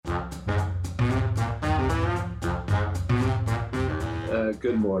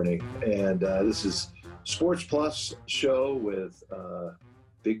Good morning. And this is Sports Plus show with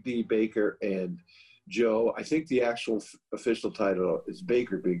Big D Baker and Joe. I think the actual official title is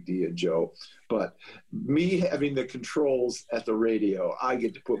Baker, Big D, and Joe. But me having the controls at the radio, I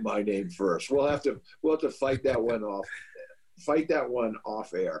get to put my name first. We'll have to fight that one off. Fight that one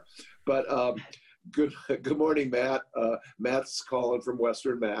off air. But good morning, Matt. Matt's calling from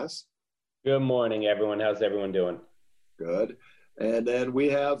Western Mass. Good morning, everyone. How's everyone doing? Good. And then we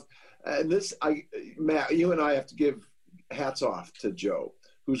have, Matt, you and I have to give hats off to Joe,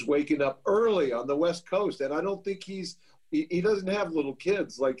 who's waking up early on the West Coast. And I don't think he doesn't have little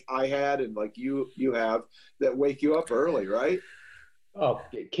kids like I had and like you have that wake you up early, right? Oh,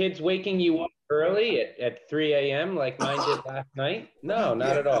 kids waking you up early at 3 a.m. like mine did last night? No,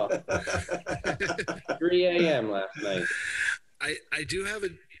 not at all. 3 a.m. last night. I do have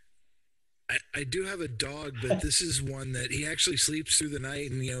a dog, but this is one that he actually sleeps through the night,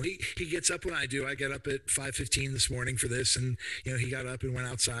 and he gets up when I do. I got up at 5:15 this morning for this, and he got up and went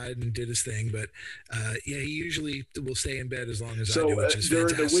outside and did his thing. But he usually will stay in bed as long as I do, which is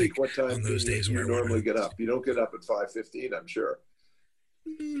during fantastic. The week, what time on those days you where normally get up? You don't get up at 5:15, I'm sure.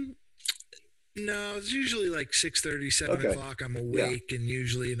 No, it's usually like 6:30, 7 o'clock. I'm awake, and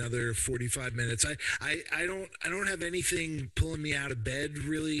usually another 45 minutes. I don't have anything pulling me out of bed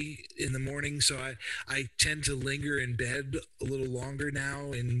really in the morning, so I tend to linger in bed a little longer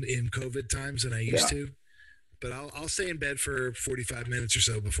now in COVID times than I used to. But I'll stay in bed for 45 minutes or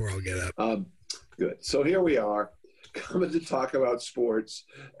so before I'll get up. Good. So here we are, coming to talk about sports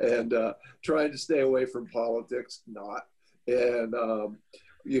and trying to stay away from politics, not. And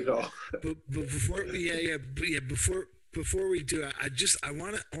But before we do, I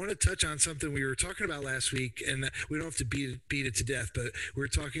want to touch on something we were talking about last week, and we don't have to beat it to death, but we were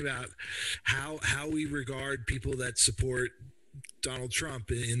talking about how we regard people that support Donald Trump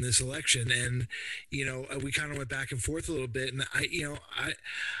in this election, and we kind of went back and forth a little bit, and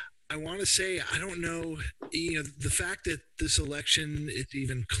I want to say I don't know, the fact that this election is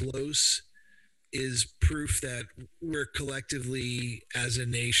even close is proof that we're collectively as a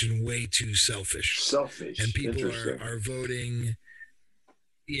nation way too selfish. And people are voting.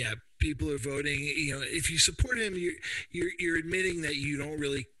 Yeah, people are voting. If you support him, you're admitting that you don't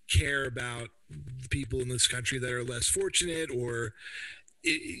really care about people in this country that are less fortunate, or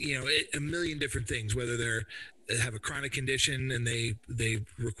a million different things, whether they have a chronic condition and they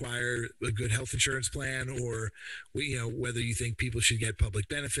require a good health insurance plan, or whether you think people should get public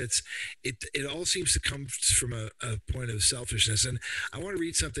benefits. It all seems to come from a point of selfishness. And I want to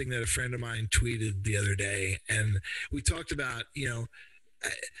read something that a friend of mine tweeted the other day, and we talked about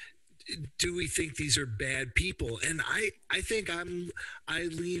do we think these are bad people? And I think I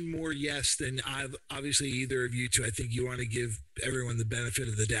lean more yes than obviously either of you two. I think you want to give everyone the benefit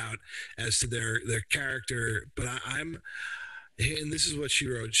of the doubt as to their character. But and this is what she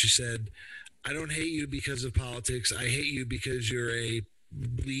wrote. She said, "I don't hate you because of politics. I hate you because you're a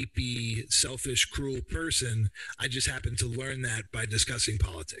bleepy, selfish, cruel person. I just happen to learn that by discussing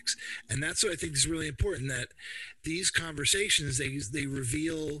politics." And that's what I think is really important, that these conversations, they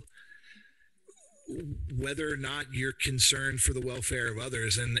reveal whether or not you're concerned for the welfare of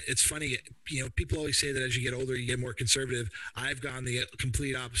others. And it's funny, people always say that as you get older, you get more conservative. I've gone the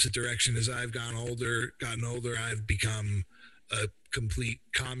complete opposite direction. As I've gotten older, I've become a complete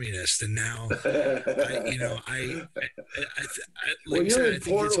communist. And now, you're in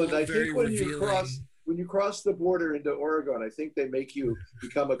Portland. I think when you cross the border into Oregon, I think they make you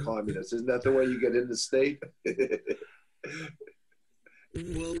become a communist. Isn't that the way you get in the state?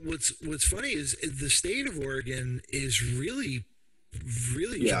 Well, what's funny is the state of Oregon is really,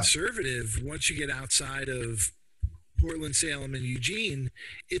 really conservative. Once you get outside of Portland, Salem, and Eugene,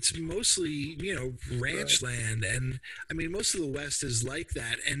 it's mostly, ranch land. And I mean, most of the West is like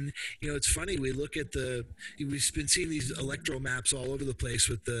that. And, it's funny, we've been seeing these electoral maps all over the place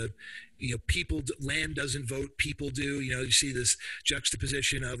with the, people, land doesn't vote, people do. You see this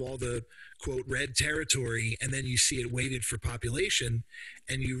juxtaposition of all the, quote, red territory, and then you see it weighted for population,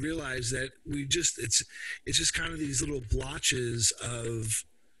 and you realize that it's just kind of these little blotches of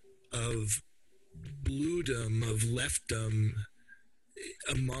bluedom, of leftdom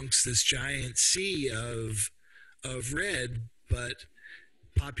amongst this giant sea of red. But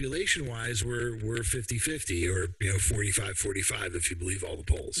population wise, we're 50-50, or 45-45 if you believe all the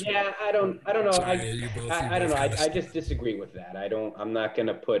polls. Yeah, I don't know. Sorry, I don't know. I just disagree with that. I'm not going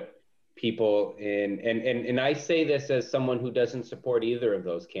to put people in, and I say this as someone who doesn't support either of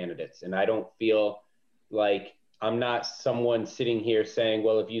those candidates, and I don't feel like I'm not someone sitting here saying,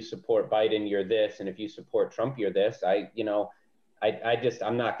 well, if you support Biden, you're this, and if you support Trump, you're this.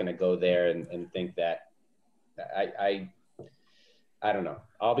 I'm not going to go there and think that I don't know.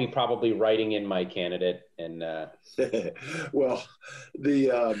 I'll be probably writing in my candidate and well,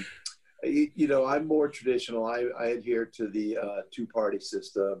 I'm more traditional. I adhere to the two-party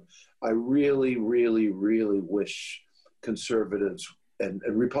system. I really, really, really wish conservatives and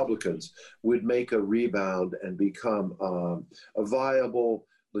Republicans would make a rebound and become a viable,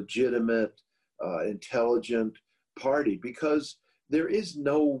 legitimate, intelligent party, because there is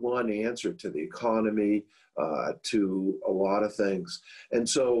no one answer to the economy, to a lot of things. And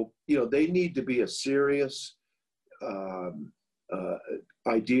so, they need to be a serious,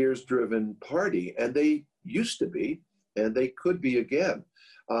 ideas-driven party, and they used to be, and they could be again.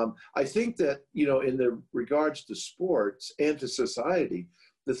 I think that, in the regards to sports and to society,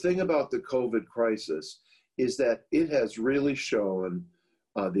 the thing about the COVID crisis is that it has really shown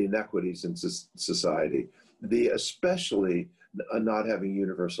the inequities in society, especially not having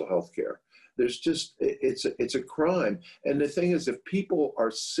universal health care. There's just, it's a crime. And the thing is, if people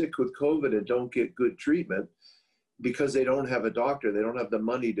are sick with COVID and don't get good treatment because they don't have a doctor, they don't have the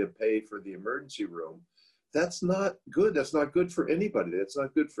money to pay for the emergency room, that's not good. That's not good for anybody. That's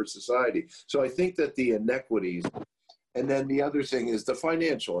not good for society. So I think that the inequities, and then the other thing is the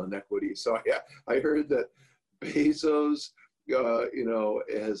financial inequities. So I heard that Bezos,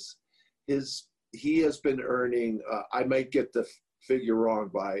 he has been earning, I might get the figure wrong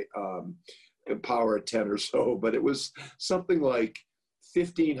by power of 10 or so, but it was something like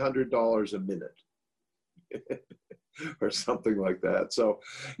 $1,500 a minute. Or something like that. So,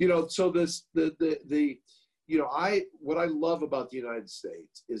 what I love about the United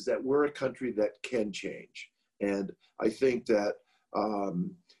States is that we're a country that can change. And I think that,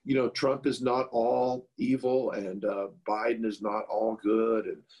 Trump is not all evil, and Biden is not all good,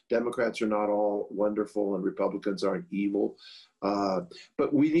 and Democrats are not all wonderful, and Republicans aren't evil.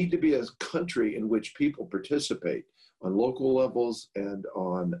 But we need to be a country in which people participate on local levels and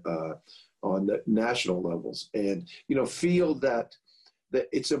on the national levels, and feel that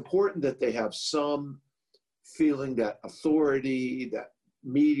it's important that they have some feeling that authority, that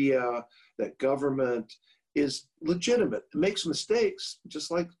media, that government is legitimate. It makes mistakes, just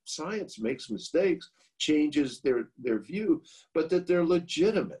like science makes mistakes, changes their view, but that they're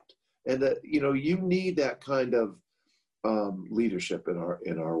legitimate, and that you need that kind of leadership in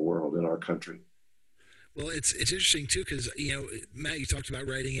our world, in our country. Well, it's interesting too, because Matt, you talked about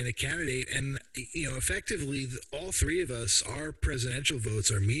writing in a candidate, and effectively all three of us, our presidential votes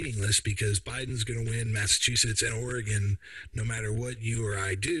are meaningless because Biden's going to win Massachusetts and Oregon no matter what you or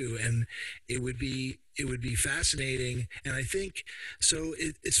I do, and it would be fascinating. And I think so.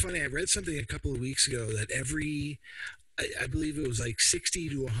 It's funny. I read something a couple of weeks ago that I believe it was like 60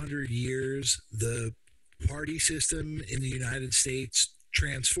 to 100 years, the party system in the United States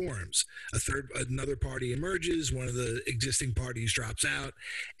transforms. Another party emerges, one of the existing parties drops out,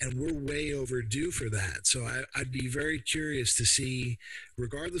 and we're way overdue for that. So I'd be very curious to see,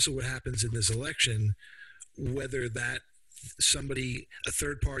 regardless of what happens in this election, whether that a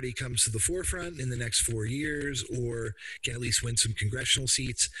third party comes to the forefront in the next 4 years, or can at least win some congressional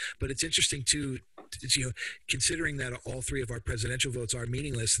seats. But it's interesting too, considering that all three of our presidential votes are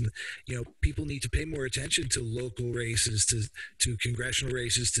meaningless, and people need to pay more attention to local races, to congressional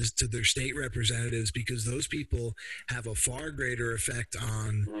races, to their state representatives, because those people have a far greater effect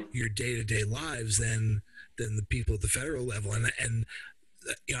on your day-to-day lives than the people at the federal level. And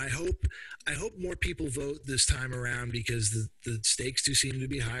I hope more people vote this time around, because the stakes do seem to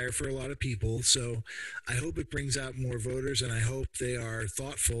be higher for a lot of people. So I hope it brings out more voters, and I hope they are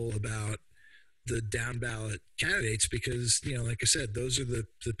thoughtful about the down ballot candidates, because like I said, those are the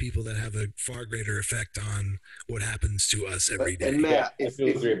people that have a far greater effect on what happens to us every day. And Matt, I do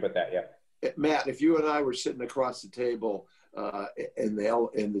agree with that. Yeah, Matt, if you and I were sitting across the table in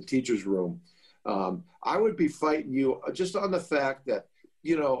the teacher's room, I would be fighting you just on the fact that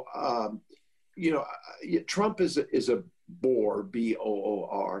Trump is a bore,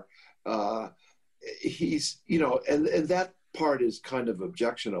 BOOR. He's and that part is kind of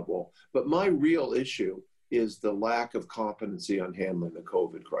objectionable. But my real issue is the lack of competency on handling the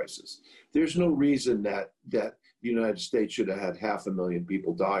COVID crisis. There's no reason that the United States should have had 500,000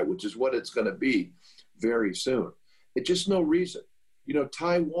 people die, which is what it's going to be very soon. It's just no reason.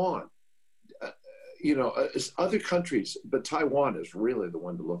 Taiwan, other countries, but Taiwan is really the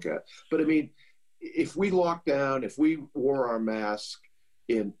one to look at. But I mean, if we locked down, if we wore our mask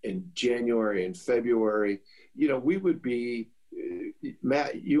in January and February, we would be,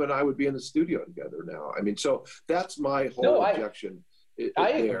 Matt, you and I would be in the studio together now. I mean, so that's my whole objection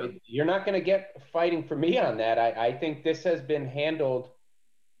I there. agree. You're not going to get fighting for me on that. I think this has been handled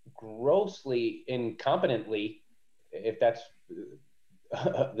grossly incompetently, if that's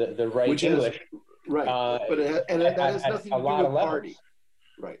the right Which English. Right. But that has nothing to do with party.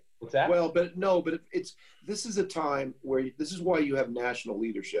 Right. What's that? Well, but this is a time where this is why you have national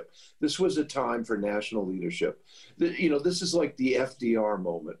leadership. This was a time for national leadership. This is like the FDR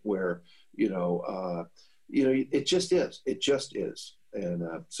moment where, it just is. It just is. And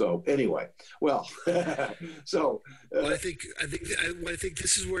so anyway, well, I think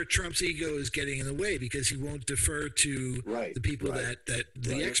this is where Trump's ego is getting in the way, because he won't defer to the people that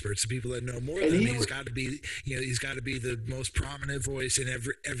the experts, the people that know more than him. He's got to be, he's got to be the most prominent voice in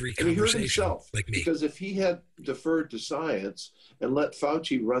every conversation. And he hurt himself, like me. Because if he had deferred to science and let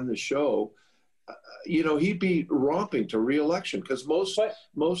Fauci run the show, he'd be romping to re-election, because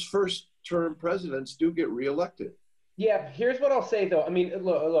most first-term presidents do get re-elected. Yeah, here's what I'll say though. I mean,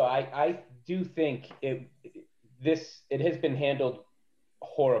 look, I do think it has been handled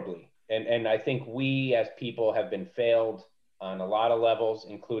horribly, and I think we as people have been failed on a lot of levels,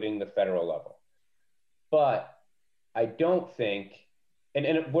 including the federal level. But I don't think,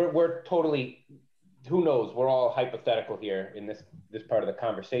 and we're totally, who knows? We're all hypothetical here in this part of the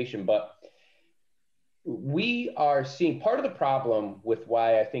conversation, but we are seeing part of the problem with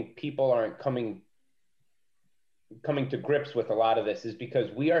why I think people aren't coming to grips with a lot of this is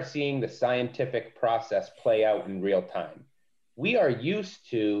because we are seeing the scientific process play out in real time. We are used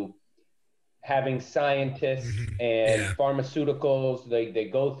to having scientists and pharmaceuticals, they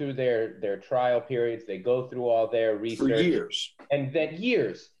go through their trial periods, they go through all their research. For years. And then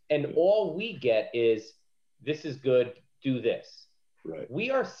years. And all we get is, this is good, do this. Right.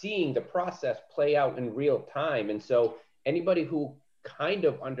 We are seeing the process play out in real time. And so anybody who kind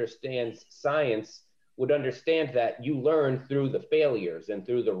of understands science would understand that you learn through the failures and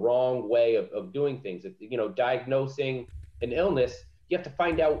through the wrong way of doing things. Diagnosing an illness, you have to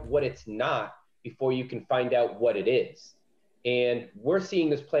find out what it's not before you can find out what it is. And we're seeing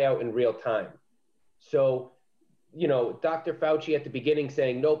this play out in real time. So, Dr. Fauci at the beginning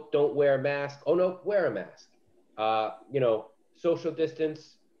saying, nope, don't wear a mask. Oh, no, wear a mask. Social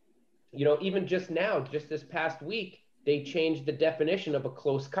distance, even just this past week, they changed the definition of a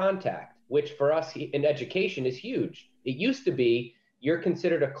close contact, which for us in education is huge. It used to be you're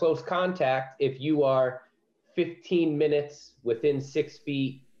considered a close contact if you are 15 minutes within 6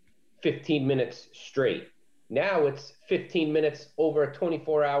 feet, 15 minutes straight. Now it's 15 minutes over a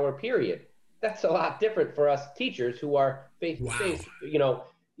 24-hour period. That's a lot different for us teachers who are face-to-face,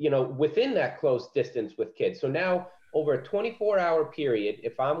 within that close distance with kids. So now over a 24-hour period,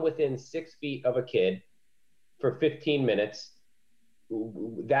 if I'm within 6 feet of a kid for 15 minutes,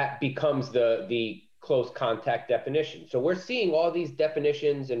 that becomes the close contact definition. So we're seeing all these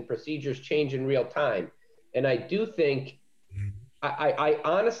definitions and procedures change in real time. And I do think, I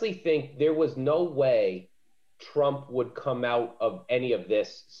honestly think there was no way Trump would come out of any of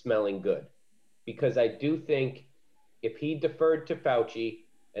this smelling good. Because I do think if he deferred to Fauci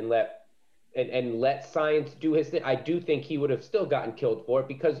and let science do his thing, I do think he would have still gotten killed for it,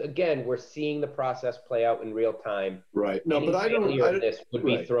 because again, we're seeing the process play out in real time. Right. No, but this would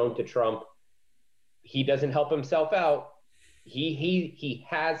be thrown to Trump. He doesn't help himself out. He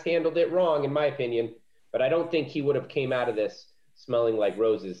has handled it wrong, in my opinion, but I don't think he would have came out of this smelling like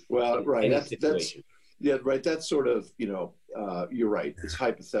roses. Well, right. That's sort of, you're right. It's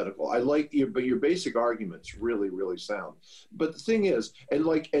hypothetical. I like but your basic argument's really, really sound. But the thing is, and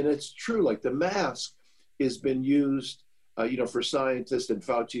it's true, like the mask has been used, for scientists, and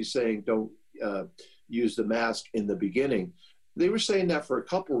Fauci saying don't use the mask in the beginning. They were saying that for a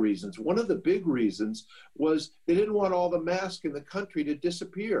couple reasons. One of the big reasons was they didn't want all the masks in the country to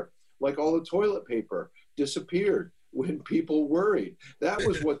disappear, like all the toilet paper disappeared when people worried. That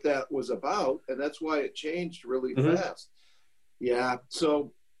was what that was about, and that's why it changed really fast. Yeah,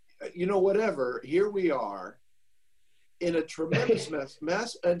 so, whatever, here we are in a tremendous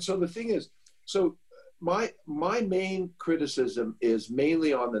mess. And so the thing is, my main criticism is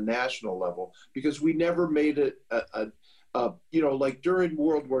mainly on the national level, because we never made it like during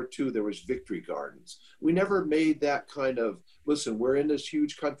World War II, there was victory gardens. We never made that kind of, listen, we're in this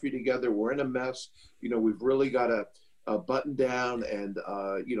huge country together, we're in a mess, we've really got to button down and,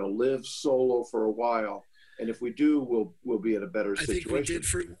 live solo for a while. And if we do, we'll be in a better situation. I think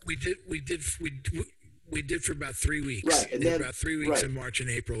we did for about 3 weeks. Right, and then about 3 weeks in March and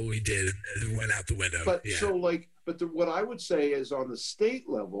April we did, and it went out the window. But what I would say is on the state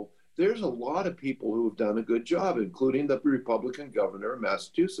level, there's a lot of people who have done a good job, including the Republican governor of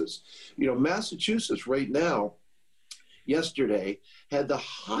Massachusetts. Massachusetts right now yesterday had the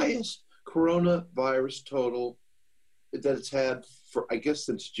highest coronavirus total that it's had for, I guess,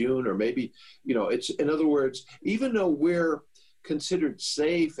 since June, or maybe, it's, in other words, even though we're considered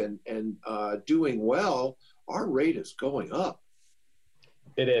safe and doing well, our rate is going up.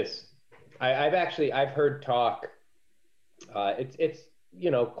 It is. I've heard talk. It's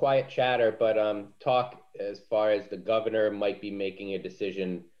quiet chatter, but talk as far as the governor might be making a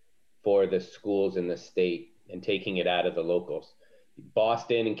decision for the schools in the state and taking it out of the locals.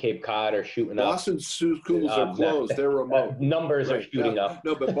 Boston and Cape Cod are shooting up. Boston schools are closed. They're remote. Numbers are shooting up.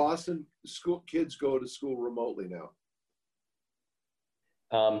 No, but Boston school kids go to school remotely now.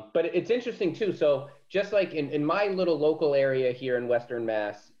 But it's interesting too. So just like in my little local area here in Western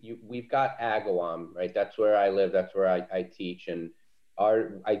Mass, we've got Agawam, right? That's where I live. That's where I teach. And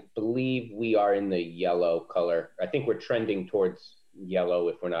I believe we are in the yellow color. I think we're trending towards yellow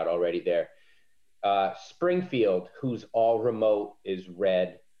if we're not already there. Springfield, who's all remote, is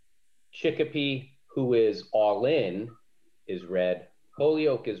red. Chicopee, who is all in, is red.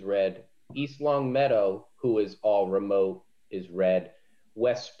 Holyoke is red. East Long Meadow, who is all remote, is red.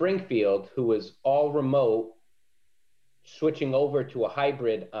 West Springfield, who is all remote, switching over to a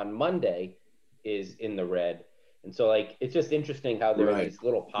hybrid on Monday, is in the red. And so, it's just interesting how there are these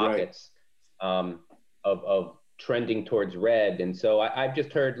little pockets of trending towards red. And so I've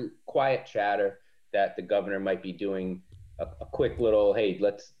just heard quiet chatter that the governor might be doing a quick little, hey,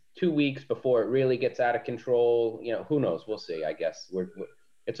 let's 2 weeks before it really gets out of control. Who knows? We'll see, I guess.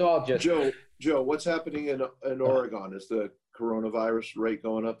 It's all just... Joe, what's happening in Oregon? Is the coronavirus rate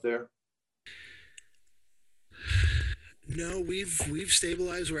going up there? No, we've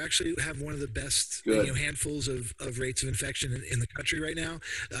stabilized. We actually have one of the best handfuls of rates of infection in the country right now.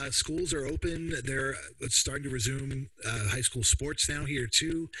 Schools are open. They're starting to resume high school sports now here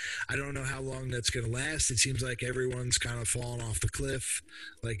too. I don't know how long that's going to last. It seems like everyone's kind of fallen off the cliff,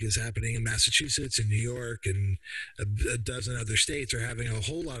 like is happening in Massachusetts and New York, and a dozen other states are having a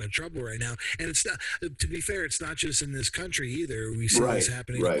whole lot of trouble right now. And it's not, to be fair, it's not just in this country either. We see this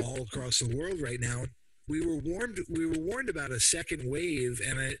happening all across the world right now. We were warned about a second wave,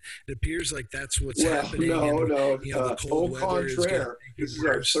 and it appears like that's what's happening. No. The cold au contraire, this is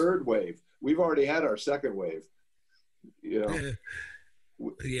our third wave. We've already had our second wave. We went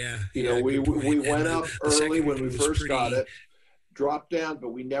up early when we first got it, dropped down,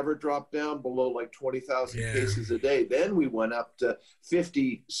 but we never dropped down below 20,000 cases a day. Then we went up to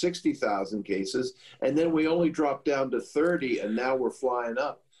 50, 60,000 cases, and then we only dropped down to 30, and now we're flying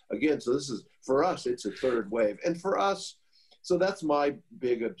up again. So this is, for us, it's a third wave. And for us, so that's my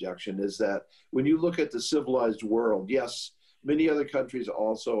big objection, is that when you look at the civilized world, yes, many other countries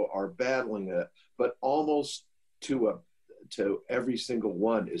also are battling it, but almost to every single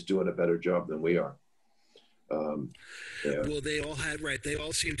one is doing a better job than we are. Well, they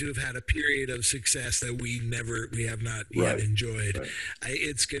all seem to have had a period of success that we have not yet enjoyed. Right.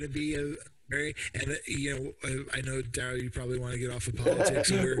 It's going to be I know, Darryl, you probably want to get off of politics.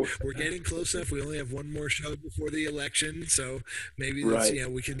 We're getting close enough. We only have one more show before the election, so maybe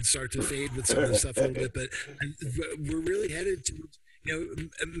we can start to fade with some of the stuff a little bit. But we're really headed to,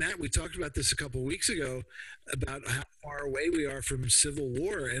 Matt, we talked about this a couple of weeks ago about how far away we are from civil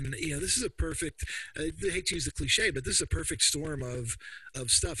war, and this is a perfect. I hate to use the cliche, but this is a perfect storm of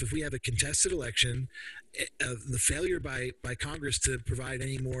stuff. If we have a contested election, the failure by Congress to provide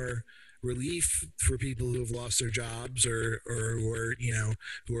any more relief for people who have lost their jobs or who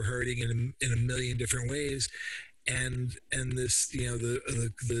are hurting in a million different ways, and this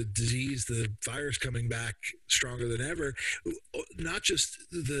the disease, the virus coming back stronger than ever, not just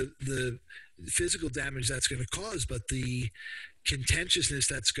the physical damage that's going to cause, but the contentiousness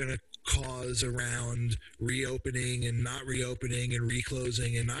that's going to cause around reopening and not reopening and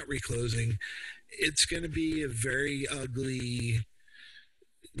reclosing and not reclosing. It's going to be a very ugly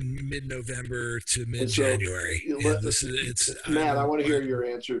mid-November to mid-January. Matt, I want to hear your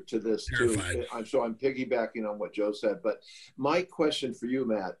answer to this terrified. Too. So I'm piggybacking on what Joe said, but my question for you,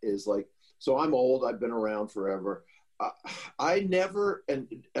 Matt, is so I'm old. I've been around forever. I never, and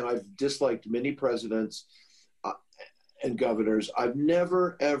I've disliked many presidents and governors. I've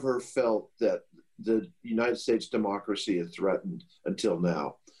never ever felt that the United States democracy is threatened until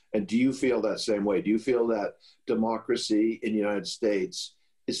now. And do you feel that same way? Do you feel that democracy in the United States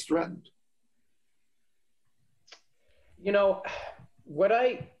is threatened? What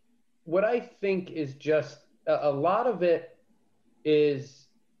I think is just a lot of it is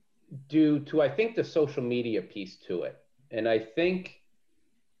due to, I think, the social media piece to it. And I think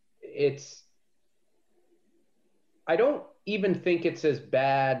even think it's as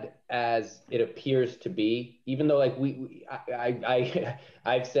bad as it appears to be, even though like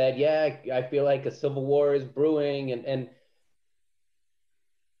I've said, yeah, I feel like a civil war is brewing, and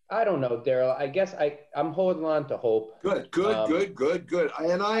I don't know, Daryl. I guess I'm holding on to hope. Good.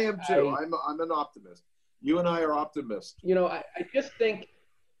 And I am too. I'm an optimist. You and I are optimists. I just think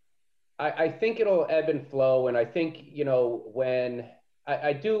I think it'll ebb and flow, and I think when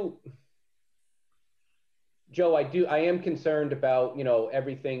I do. Joe, I am concerned about,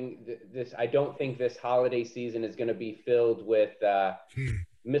 everything this, I don't think this holiday season is going to be filled with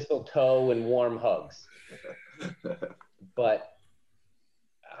mistletoe and warm hugs. But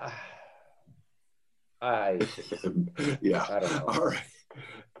I don't know. All right.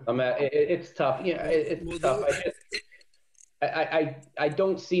 It's tough. It's tough. I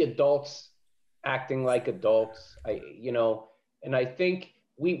don't see adults acting like adults. And I think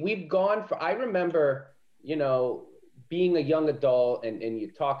we've gone for, I remember, being a young adult and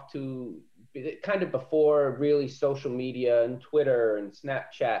you talk to kind of before really social media and Twitter and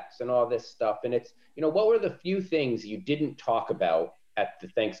Snapchats and all this stuff. And it's, what were the few things you didn't talk about at the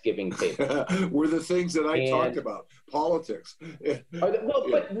Thanksgiving table? Were the things that I talked about, politics. But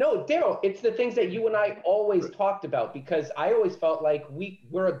no, Daryl, it's the things that you and I always talked about, because I always felt like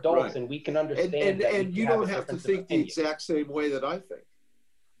we're adults and we can understand. And you don't have to think the exact same way that I think.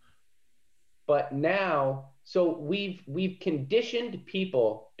 But now, so we've conditioned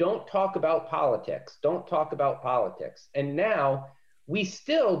people, don't talk about politics. And now we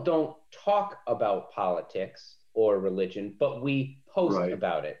still don't talk about politics or religion, but we post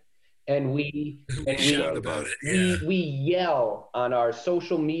about it. And we shout about it. Yeah. We yell on our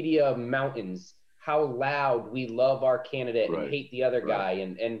social media mountains how loud we love our candidate and hate the other guy.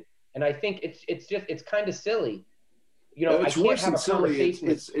 And I think it's kind of silly. It's I can't have a conversation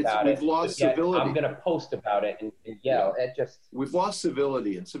about it. We've lost civility. I'm going to post about it and yell. We've lost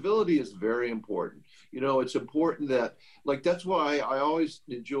civility, and civility is very important. It's important that, that's why I always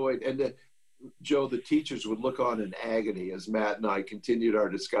enjoyed, and that, Joe, the teachers would look on in agony as Matt and I continued our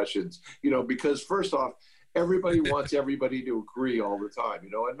discussions, because first off, everybody wants everybody to agree all the time,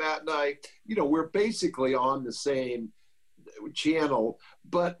 and Matt and I, we're basically on the same channel,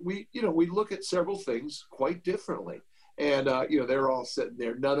 but we look at several things quite differently. And, they're all sitting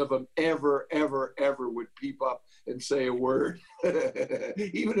there. None of them ever would peep up and say a word.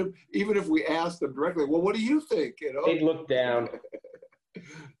 even if we asked them directly, well, what do you think? They'd look down.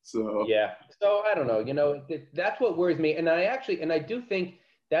 So, yeah. So I don't know, that's what worries me. And I do think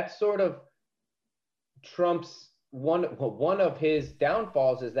that's sort of Trump's one of his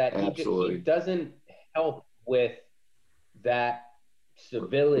downfalls, is that he doesn't help with that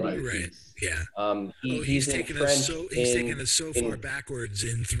civility. Right. Yeah. He's taken us so far backwards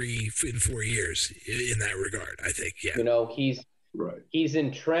in 4 years in that regard, I think. Yeah. He's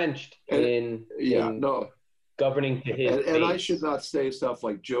entrenched in governing to his and I should not say stuff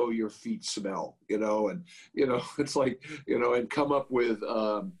like, Joe, your feet smell, and it's like, and come up with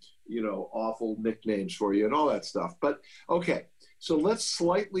awful nicknames for you and all that stuff. But okay, so let's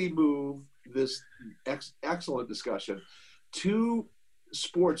slightly move this excellent discussion to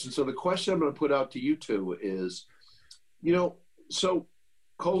sports. And so the question I'm going to put out to you two is, so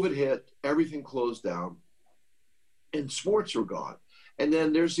COVID hit, everything closed down, and sports were gone. And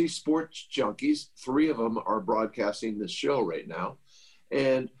then there's these sports junkies. 3 of them are broadcasting this show right now.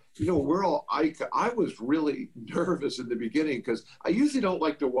 And, I was really nervous in the beginning, because I usually don't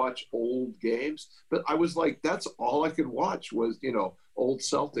like to watch old games, but I was like, that's all I could watch was, old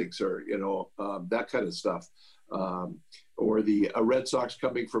Celtics or, that kind of stuff. Or the Red Sox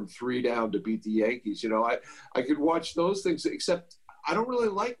coming from 3 down to beat the Yankees. I could watch those things, except I don't really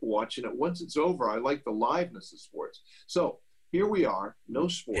like watching it once it's over. I like the liveness of sports. So here we are, no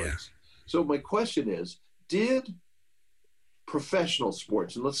sports. Yeah. So my question is, did professional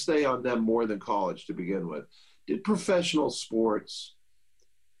sports, and let's stay on them more than college to begin with, did professional sports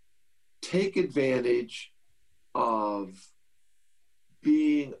take advantage of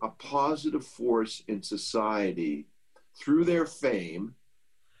being a positive force in society through their fame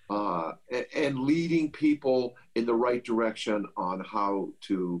and leading people in the right direction on how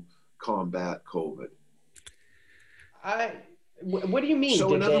to combat COVID? What do you mean?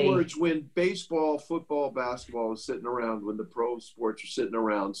 So in other words, when baseball, football, basketball was sitting around, when the pro sports are sitting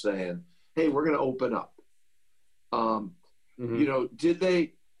around saying, hey, we're going to open up, did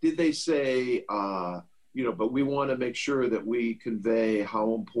they say, but we want to make sure that we convey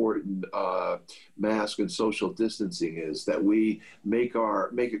how important mask and social distancing is, that we make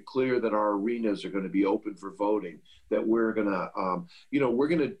it clear that our arenas are going to be open for voting, that we're going to, we're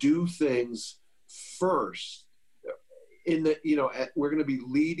going to do things first in the, we're going to be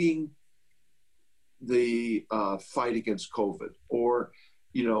leading the fight against COVID, or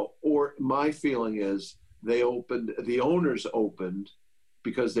my feeling is the owners opened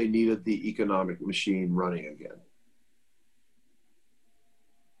because they needed the economic machine running again.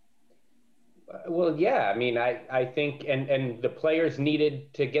 Well, yeah, I mean, I think, and the players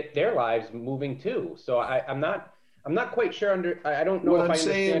needed to get their lives moving too. So I'm not quite sure I don't know What if I'm I understand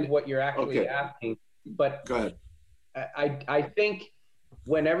saying, what you're actually okay, asking, but go ahead. I think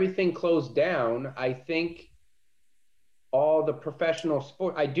when everything closed down, I think all the professional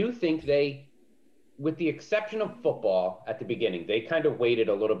sport, I do think they, with the exception of football at the beginning, they kind of waited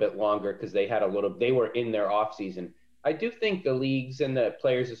a little bit longer because they were in their off season. I do think the leagues and the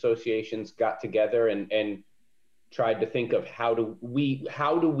players associations got together and tried to think of how do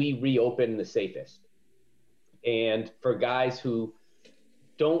we reopen the safest. And for guys who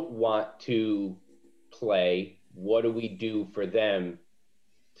don't want to play, what do we do for them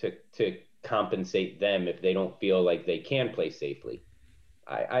to compensate them if they don't feel like they can play safely?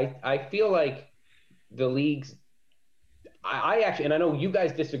 I feel like the leagues, I actually, and I know you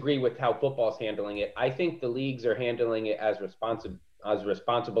guys disagree with how football's handling it. I think the leagues are handling it as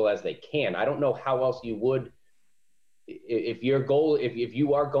responsible as they can. I don't know how else you would, if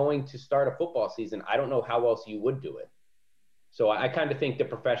you are going to start a football season, I don't know how else you would do it. So I kind of think the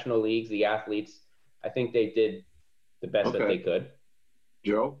professional leagues, the athletes, I think they did the best that they could.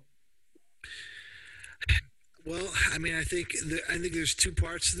 Joe? Well, I mean, I think there's two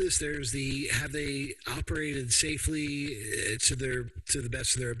parts to this. There's have they operated safely to the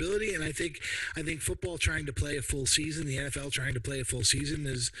best of their ability, and I think football trying to play a full season, the NFL trying to play a full season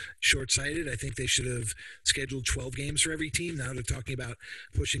is short-sighted. I think they should have scheduled 12 games for every team. Now they're talking about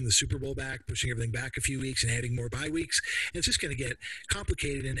pushing the Super Bowl back, pushing everything back a few weeks, and adding more bye weeks. And it's just going to get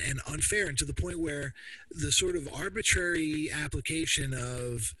complicated and unfair, and to the point where the sort of arbitrary application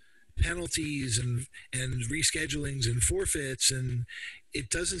of penalties and reschedulings and forfeits, and it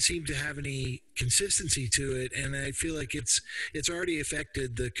doesn't seem to have any consistency to it, and I feel like it's already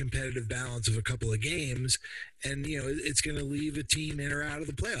affected the competitive balance of a couple of games, and it's going to leave a team in or out of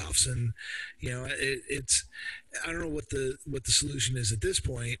the playoffs, and it's I don't know what the solution is at this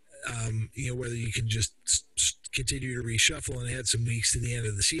point. Whether you can just continue to reshuffle and add some weeks to the end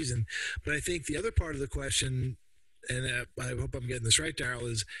of the season, but I think the other part of the question, and I hope I'm getting this right, Darryl,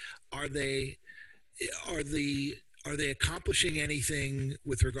 is are they accomplishing anything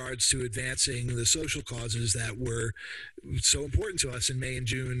with regards to advancing the social causes that were so important to us in May and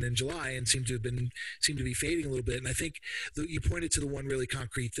June and July and seem to be fading a little bit? And I think you pointed to the one really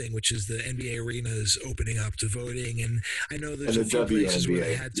concrete thing, which is the NBA arenas opening up to voting. And I know there's a few places where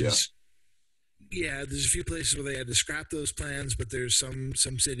they had to. Yeah, there's a few places where they had to scrap those plans, but there's some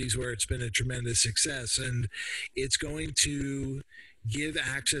cities where it's been a tremendous success, and it's going to give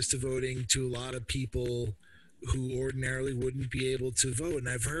access to voting to a lot of people who ordinarily wouldn't be able to vote. And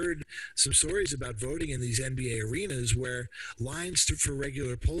I've heard some stories about voting in these NBA arenas where lines for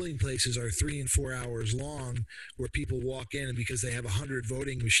regular polling places are 3 and 4 hours long, where people walk in, and because they have 100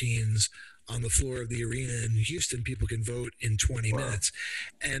 voting machines on the floor of the arena in Houston, people can vote in 20 minutes.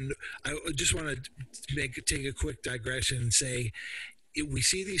 And I just want to take a quick digression and say, we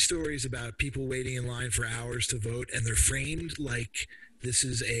see these stories about people waiting in line for hours to vote, and they're framed like this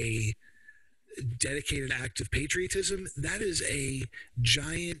is a dedicated act of patriotism. That is a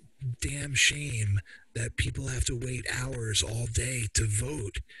giant damn shame that people have to wait hours all day to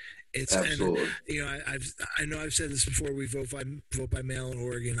vote. It's absolutely. And, I know I've said this before. We vote by mail in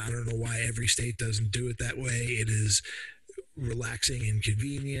Oregon. I don't know why every state doesn't do it that way. It is relaxing and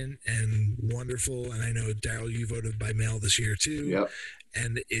convenient and wonderful. And I know, Darryl, you voted by mail this year too. Yep.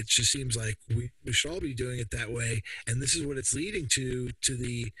 And it just seems like we should all be doing it that way. And this is what it's leading to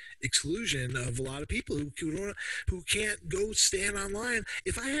the exclusion of a lot of people who can't go stand online.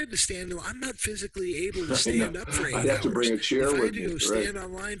 If I had to stand, I'm not physically able to stand up for 8 hours. I'd have to bring a chair with me. If I had to go stand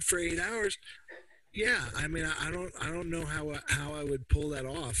online for 8 hours, yeah, I mean, I don't know how I would pull that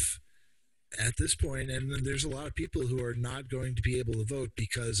off at this point. And there's a lot of people who are not going to be able to vote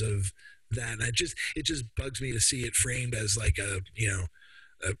because of that. And it just bugs me to see it framed as like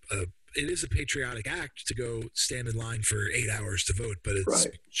it is a patriotic act to go stand in line for 8 hours to vote, but it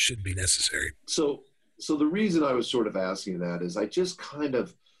shouldn't be necessary. So the reason I was sort of asking that is I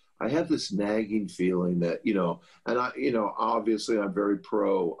have this nagging feeling that, and obviously I'm very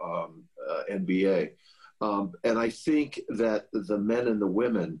pro NBA. And I think that the men and the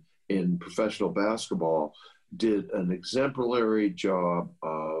women in professional basketball did an exemplary job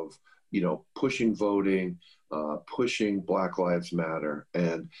of, pushing voting, pushing Black Lives Matter.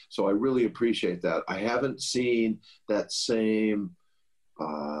 And so I really appreciate that. I haven't seen that same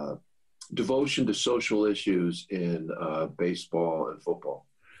devotion to social issues in baseball and football.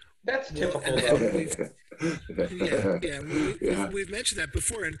 That's typical, We've mentioned that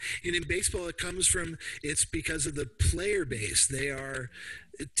before, and in baseball, it's because of the player base. They are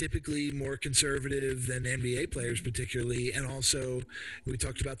typically more conservative than NBA players, particularly, and also we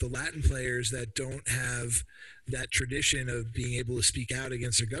talked about the Latin players that don't have that tradition of being able to speak out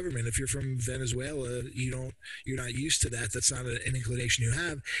against their government. If you're from Venezuela, you're not used to that. That's not an inclination you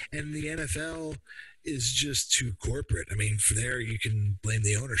have, and the NFL is just too corporate. I mean, for there, you can blame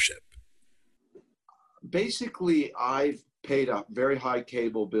the ownership. Basically, I've paid a very high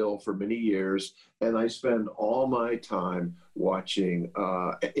cable bill for many years, and I spend all my time watching,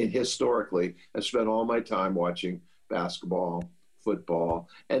 historically, I spent all my time watching basketball, football,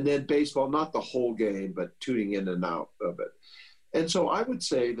 and then baseball, not the whole game, but tuning in and out of it. And so I would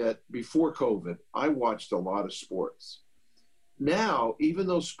say that before COVID, I watched a lot of sports. Now, even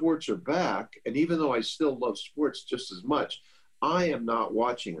though sports are back, and even though I still love sports just as much, I am not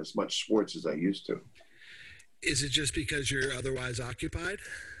watching as much sports as I used to. Is it just because you're otherwise occupied?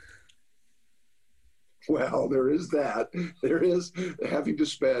 Well, there is that. There is having to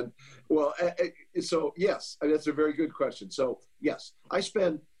spend. Well, so yes, that's a very good question. So yes, I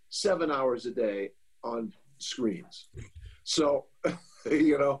spend 7 hours a day on screens. So,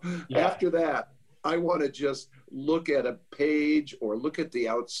 after that, I want to just look at a page or look at the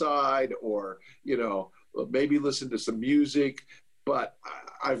outside or, maybe listen to some music. But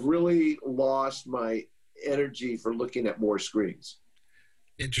I've really lost my energy for looking at more screens.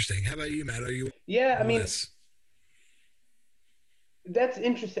 Interesting. How about you, Matt? Are you? Yeah, I mean, that's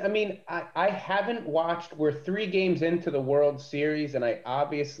interesting. I mean, I haven't watched. We're 3 games into the World Series, and I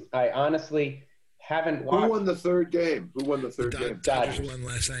honestly haven't watched. Who won the third game? Game? Dodgers won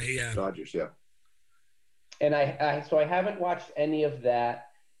last night. Yeah. Dodgers. Yeah. And so I haven't watched any of that.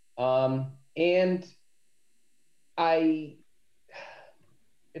 And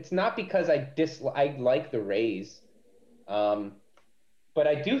it's not because I like the Rays. But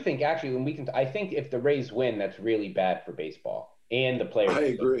I do think actually I think if the Rays win, that's really bad for baseball and the players. I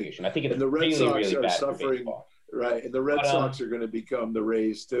agree. I think it's and the Red really, Sox really are bad suffering, for baseball. Right? And the Red Sox are going to become the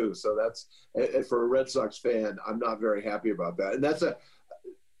Rays too. So that's, for a Red Sox fan, I'm not very happy about that. And that's a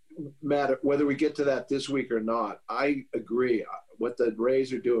matter whether we get to that this week or not. I agree. What the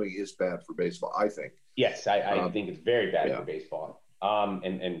Rays are doing is bad for baseball, I think. Yes, I think it's very bad for baseball.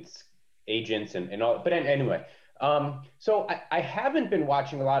 And agents and all. But anyway. So I haven't been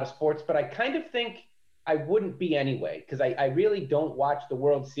watching a lot of sports, but I kind of think I wouldn't be anyway, because I really don't watch the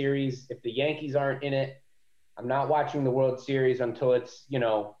World Series. If the Yankees aren't in it, I'm not watching the World Series until it's,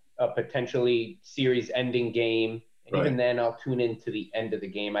 a potentially series-ending game. And even then, I'll tune into the end of the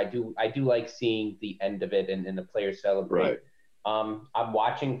game. I do like seeing the end of it and the players celebrate. Right. I'm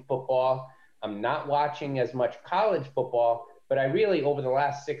watching football. I'm not watching as much college football, but I really, over the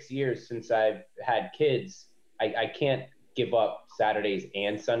last 6 years since I've had kids, I can't give up Saturdays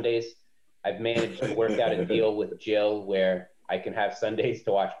and Sundays. I've managed to work out a deal with Jill where I can have Sundays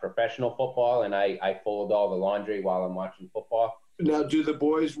to watch professional football, and I fold all the laundry while I'm watching football. Now, do the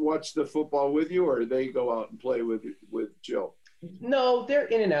boys watch the football with you, or do they go out and play with Jill? No, they're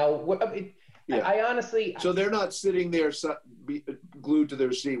in and out. I honestly... So they're not sitting there glued to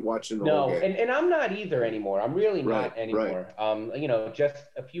their seat watching the whole game? No, and I'm not either anymore. I'm really not anymore. Right. Just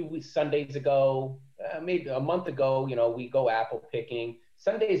a few Sundays ago, maybe a month ago, we go apple picking.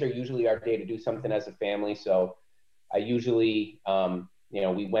 Sundays are usually our day to do something as a family. So I usually,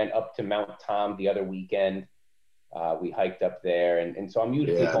 we went up to Mount Tom the other weekend. We hiked up there. And so I'm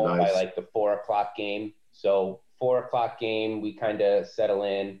usually home by like the 4:00 game. So 4:00 game, we kind of settle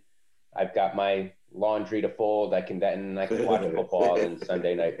in. I've got my laundry to fold. I can watch football and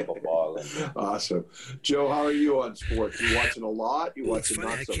Sunday night football. Awesome. Joe, how are you on sports? You watching a lot? It's funny.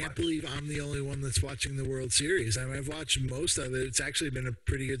 I can't believe I'm the only one that's watching the World Series. I mean, I've watched most of it. It's actually been a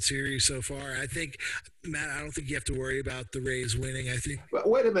pretty good series so far. I think, Matt, I don't think you have to worry about the Rays winning. I think. But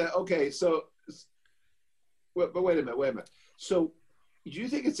wait a minute. Okay, so, but wait a minute. So, do you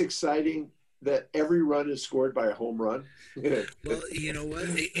think it's exciting that every run is scored by a home run? Well, you know what?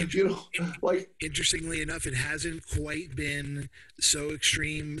 Interestingly enough, it hasn't quite been so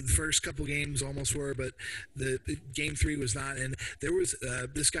extreme. The first couple games almost were, but the game 3 was not. And there was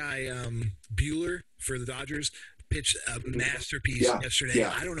this guy Bueller for the Dodgers pitched a masterpiece yesterday.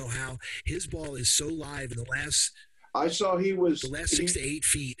 Yeah. I don't know how his ball is so live in the last. I saw the last 6 to 8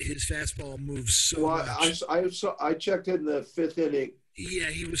 feet. His fastball moves so much. I checked in the 5th inning.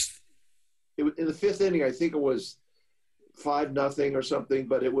 Yeah, he was. in the fifth inning, I think it was 5-0 or something,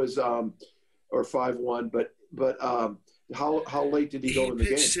 but it was or 5-1. But how late did he go in the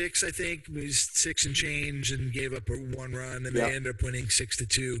game? He pitched 6, I think. It was 6 and change, and gave up 1 run, and they ended up winning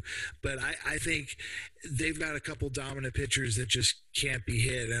 6-2. But I think they've got a couple dominant pitchers that just can't be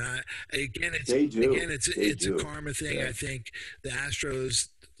hit. And it's a karma thing. Yeah. I think the Astros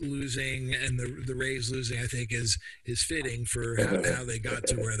losing and the Rays losing, I think is fitting for how they got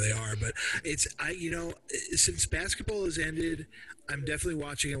to where they are. But since basketball has ended, I'm definitely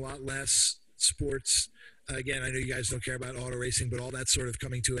watching a lot less sports. Again, I know you guys don't care about auto racing, but all that's sort of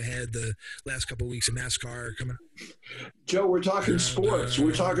coming to a head. The last couple of weeks of NASCAR are coming. Joe, we're talking sports.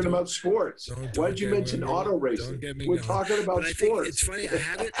 We're talking about sports. Why did you mention auto racing? We're talking about sports. It's funny. I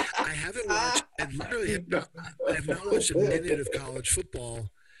haven't watched. I literally have not watched a minute of college football,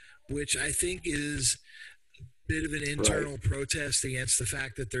 which I think is a bit of an internal protest against the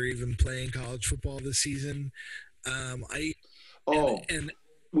fact that they're even playing college football this season.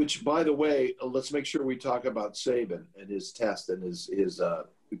 Which, by the way, let's make sure we talk about Saban and his test and his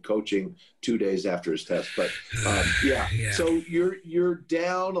coaching 2 days after his test. But yeah. So you're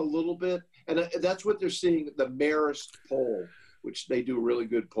down a little bit, and that's what they're seeing. The Marist poll, which they do really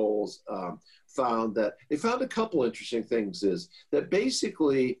good polls, found a couple interesting things. Is that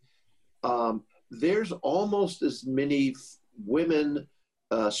basically there's almost as many women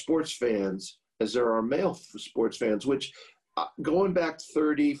sports fans as there are male sports fans, which going back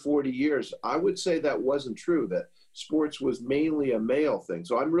 30, 40 years, I would say that wasn't true, that sports was mainly a male thing.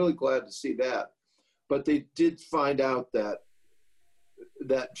 So I'm really glad to see that. But they did find out that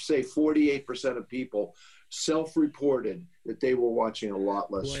say 48% of people self-reported that they were watching a lot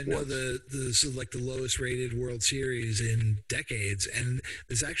less sports. I know the lowest rated World Series in decades. And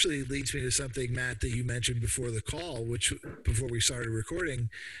this actually leads me to something, Matt, that you mentioned before the call, before we started recording,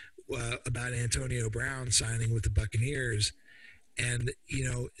 about Antonio Brown signing with the Buccaneers. And,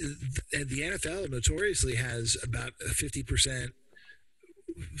 the NFL notoriously has about 50%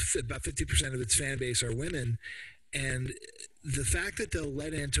 of its fan base are women. And the fact that they'll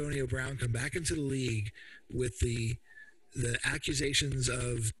let Antonio Brown come back into the league with the accusations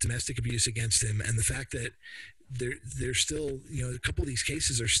of domestic abuse against him, and the fact that they're still, a couple of these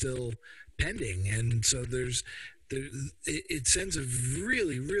cases are still pending. And so it sends a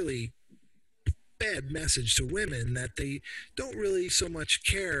really, really bad message to women that they don't really so much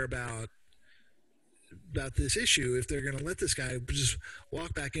care about this issue if they're going to let this guy just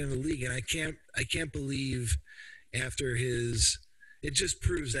walk back into the league. And I can't believe after it just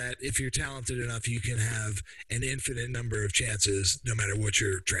proves that if you're talented enough, you can have an infinite number of chances no matter what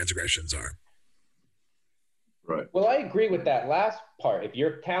your transgressions are. Right. Well, I agree with that last part. If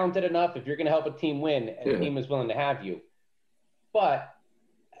you're talented enough, if you're going to help a team win, and the team is willing to have you. But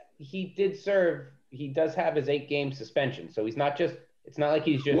he does have his 8-game suspension. So it's not like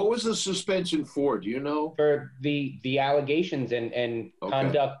he's just. What was the suspension for? Do you know? For the allegations and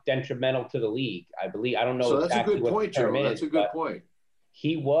conduct detrimental to the league, I believe. I don't know. So exactly that's a good point, Joe. That's a good point.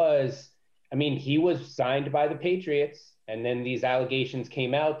 He was signed by the Patriots, and then these allegations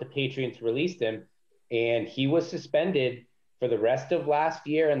came out. The Patriots released him, and he was suspended for the rest of last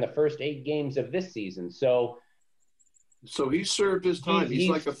year and the first 8 games of this season. So he served his time. He's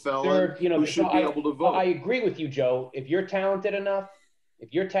like a felon who should be able to vote. I agree with you, Joe. If you're talented enough,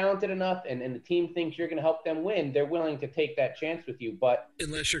 and the team thinks you're going to help them win, they're willing to take that chance with you. But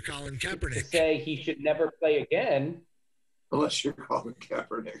unless you're Colin Kaepernick, to say he should never play again. Unless you're Colin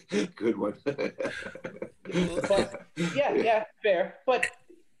Kaepernick, good one. But yeah, fair. But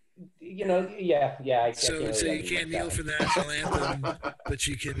So you can't kneel for the national anthem, but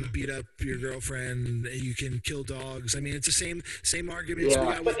you can beat up your girlfriend. You can kill dogs. I mean, it's the same arguments.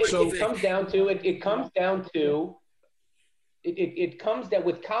 Yeah, but it comes down to it comes down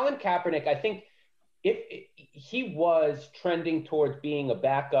with Colin Kaepernick. I think if he was trending towards being a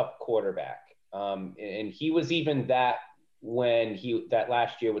backup quarterback, and he was even that when that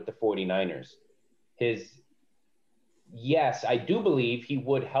last year with the 49ers, yes, I do believe he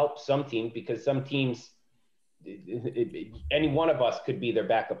would help some teams, because some teams, any one of us could be their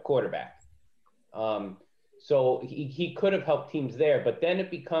backup quarterback. So he could have helped teams there, but then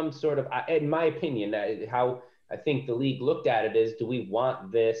it becomes sort of, in my opinion, how I think the league looked at it is, do we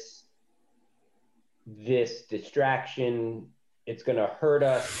want this distraction? It's going to hurt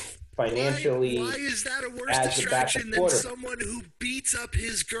us financially. Why is that a worse as the backup distraction than quarterback. someone who beats up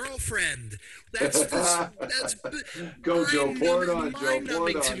his girlfriend? That's Go, Joe. Pour it on, Joe. Pour it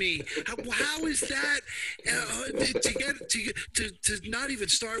mind-numbing to on. me. How is that to not even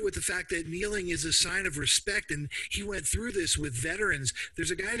start with the fact that kneeling is a sign of respect, and he went through this with veterans.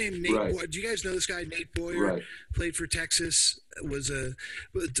 There's a guy named Nate. Right. Boyer. Do you guys know this guy, Nate Boyer? Right. Played for Texas. Was a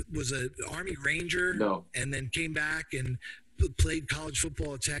Army Ranger. No. And then came back and played college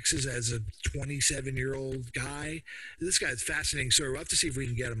football at Texas as a 27-year-old guy. This guy's fascinating story. We'll have to see if we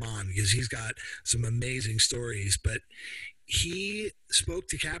can get him on because he's got some amazing stories. But he spoke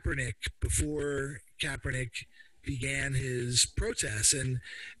to Kaepernick before Kaepernick began his protests, and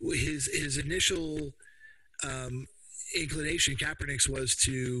his initial inclination, Kaepernick's, was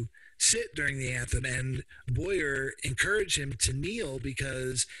to sit during the anthem, and Boyer encouraged him to kneel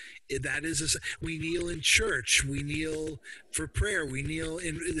because that is we kneel in church, we kneel for prayer, we kneel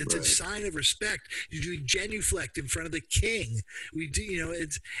in, it's a sign of respect. You do genuflect in front of the king. We do,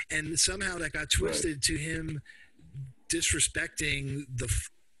 it's, and somehow that got twisted to him disrespecting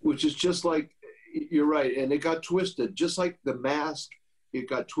which is just like, you're right, and it got twisted just like the mask. It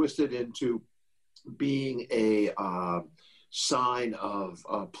got twisted into being a sign of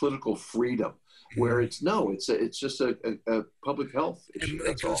political freedom, where it's just a public health issue. And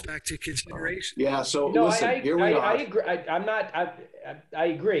it goes back to consideration. So listen, here we are. I agree. I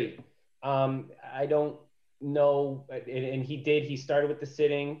agree. I don't know, and he started with the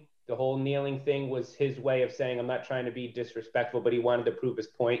sitting. The whole kneeling thing was his way of saying, I'm not trying to be disrespectful, but he wanted to prove his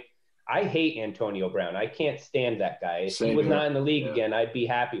point. I hate Antonio Brown. I can't stand that guy. If he was not in the league again, I'd be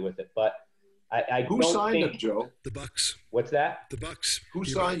happy with it. But Who signed him, Joe? The Bucks. What's that? The Bucks. Who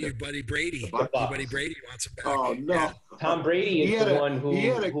signed him? Your buddy Brady. Your buddy Brady wants him back. Oh, no. Yeah. Tom Brady is the one who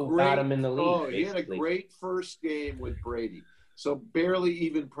got him in the league. Oh, he had a great first game with Brady. So barely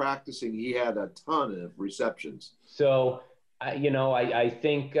even practicing, he had a ton of receptions. So, I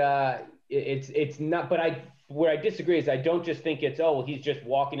think it's not, but where I disagree is I don't just think it's, he's just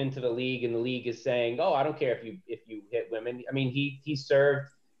walking into the league and the league is saying, I don't care if you hit women. I mean, he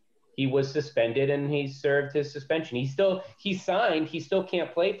was suspended and he served his suspension. He signed, he still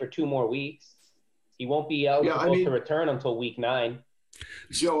can't play for 2 more weeks. He won't be eligible to return until week 9.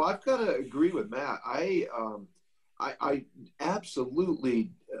 Joe, I've got to agree with Matt. I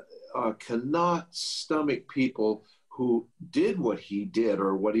absolutely cannot stomach people who did what he did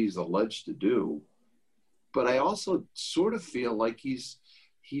or what he's alleged to do. But I also sort of feel like he's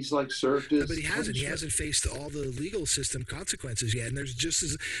like served his. But he hasn't. He hasn't faced all the legal system consequences yet, and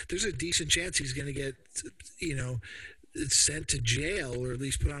there's a decent chance he's going to get, sent to jail or at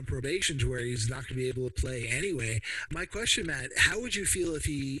least put on probation to where he's not going to be able to play anyway. My question, Matt, how would you feel if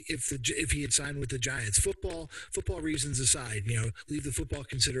he had signed with the Giants? Football reasons aside, leave the football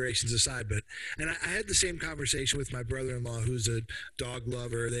considerations aside. But I had the same conversation with my brother-in-law, who's a dog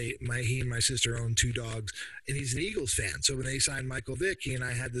lover. He and my sister own 2 dogs, and he's an Eagles fan. So when they signed Michael Vick, he and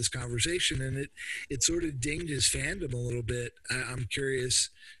I had this conversation, and it sort of dinged his fandom a little bit. I'm curious,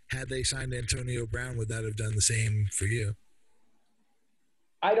 had they signed Antonio Brown, would that have done the same for you?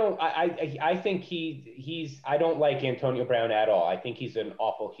 I think I don't like Antonio Brown at all. I think he's an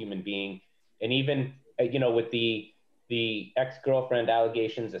awful human being. And even, with the ex-girlfriend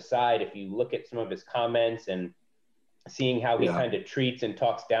allegations aside, if you look at some of his comments and seeing how he kind of treats and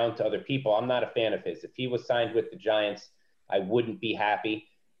talks down to other people, I'm not a fan of his. If he was signed with the Giants, I wouldn't be happy.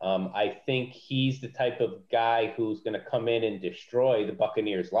 I think he's the type of guy who's going to come in and destroy the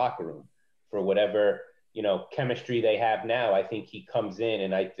Buccaneers locker room for whatever, chemistry they have now. I think he comes in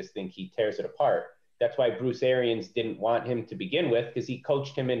and I just think he tears it apart. That's why Bruce Arians didn't want him to begin with, because he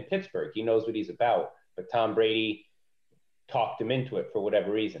coached him in Pittsburgh. He knows what he's about. But Tom Brady talked him into it for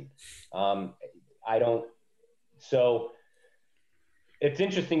whatever reason. So it's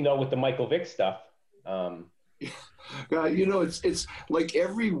interesting though with the Michael Vick stuff. It's like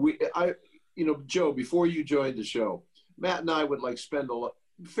every week. Joe, before you joined the show, Matt and I would spend a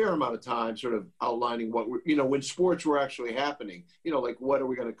fair amount of time sort of outlining what when sports were actually happening. What are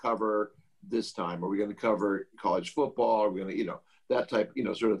we going to cover this time? Are we going to cover college football? Are we going to that type?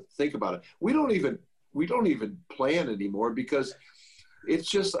 Sort of think about it. We don't even plan anymore because it's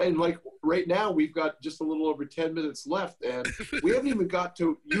just, and right now we've got just a little over 10 minutes left and we haven't even got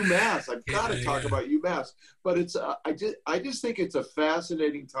to UMass. I've got to talk about UMass, but it's, I just think it's a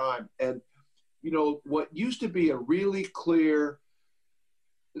fascinating time. And, what used to be a really clear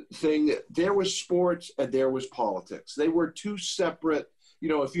thing, there was sports and there was politics. They were 2 separate,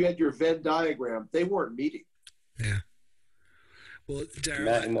 if you had your Venn diagram, they weren't meeting. Yeah. Well, Darryl,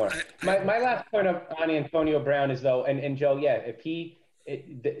 not anymore. My last point on Antonio Brown is though, and Joe, if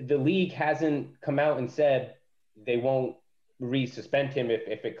the league hasn't come out and said they won't resuspend him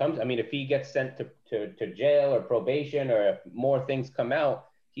if it comes. I mean, if he gets sent to jail or probation, or if more things come out,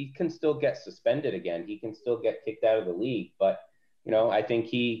 he can still get suspended again. He can still get kicked out of the league. But, I think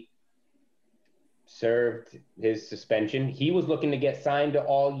he served his suspension. He was looking to get signed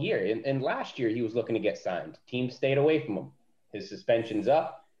all year. And last year he was looking to get signed. Teams stayed away from him. His suspension's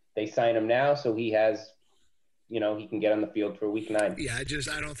up. They sign him now, so he has, he can get on the field for week 9. Yeah, I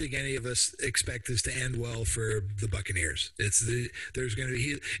don't think any of us expect this to end well for the Buccaneers. There's going to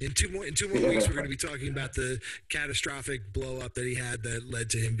be in two more weeks we're going to be talking about the catastrophic blow up that he had that led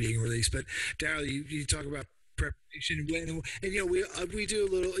to him being released. But Daryl, you talk about preparation, and we do a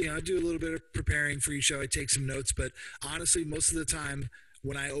little, I do a little bit of preparing for each show. I take some notes, but honestly, most of the time,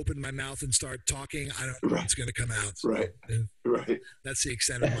 when I open my mouth and start talking, I don't know what's going to come out. So, right. That's the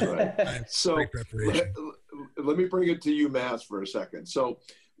extent of my preparation. Let me bring it to UMass for a second. So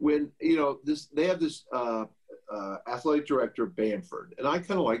when, they have this athletic director, Bamford, and I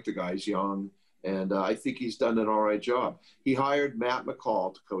kind of like the guy. He's young, and I think he's done an all right job. He hired Matt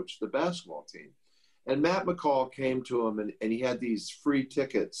McCall to coach the basketball team. And Matt McCall came to him, and he had these free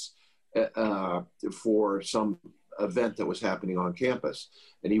tickets for some event that was happening on campus,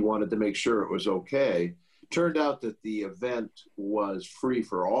 and he wanted to make sure it was okay. Turned out that the event was free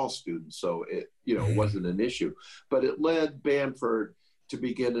for all students, so it wasn't an issue. But it led Bamford to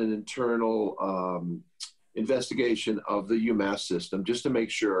begin an internal investigation of the UMass system just to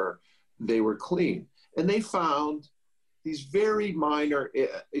make sure they were clean. And they found these very minor,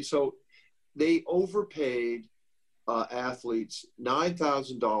 so they overpaid athletes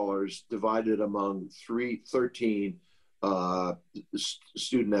 $9,000 divided among 13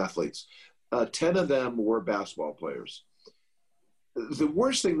 student athletes. 10 of them were basketball players. The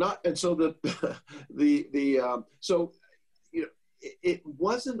worst thing, it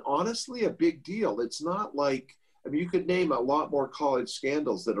wasn't honestly a big deal. It's not like, you could name a lot more college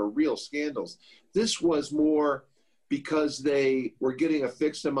scandals that are real scandals. This was more because they were getting a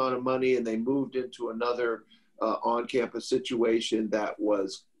fixed amount of money and they moved into another on-campus situation that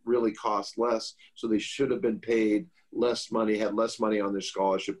was really cost less. So they should have been paid less money, had less money on their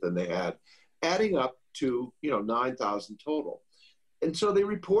scholarship than they had, adding up to, 9,000 total. And so they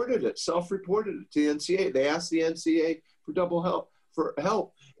self-reported it to the NCAA. They asked the NCAA for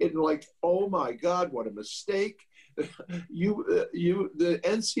help. And like, oh my God, what a mistake. The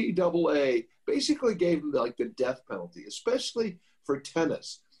NCAA basically gave them like the death penalty, especially for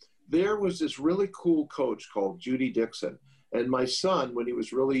tennis. There was this really cool coach called Judy Dixon. And my son, when he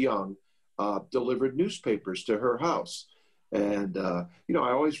was really young, delivered newspapers to her house. And, I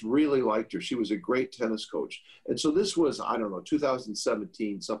always really liked her. She was a great tennis coach. And so this was,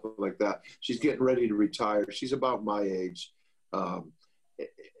 2017, something like that. She's getting ready to retire. She's about my age.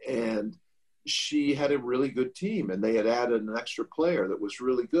 And she had a really good team, and they had added an extra player that was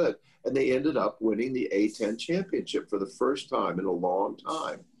really good. And they ended up winning the A-10 championship for the first time in a long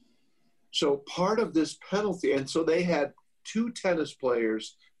time. So part of this penalty, and so they had 2 tennis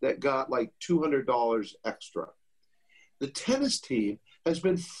players that got like $200 extra. The tennis team has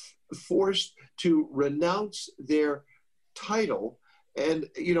been forced to renounce their title, and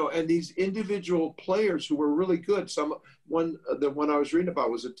these individual players who were really good. The one I was reading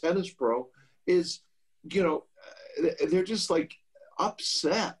about was a tennis pro. They're just like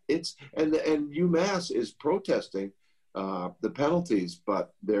upset. And UMass is protesting the penalties,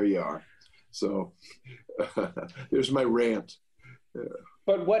 but there you are. So there's my rant.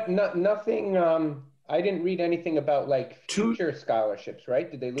 But nothing. I didn't read anything about like future scholarships, right?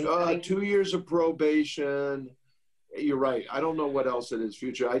 Did they lose 2 years of probation? You're right. I don't know what else it is.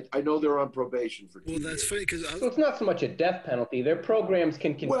 Future. I know they're on probation for 2 years. Well, that's funny because so it's not so much a death penalty. Their programs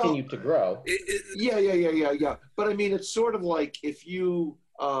can continue to grow. Yeah. But I mean, it's sort of like if you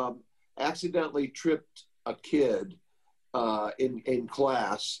accidentally tripped a kid in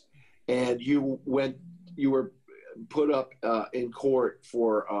class, and you were put up in court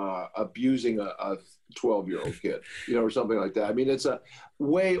for abusing a 12-year-old kid, or something like that. I mean, it's a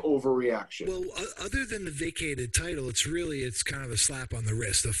way overreaction. Well, other than the vacated title, it's kind of a slap on the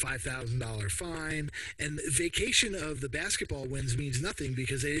wrist, a $5,000 fine, and vacation of the basketball wins means nothing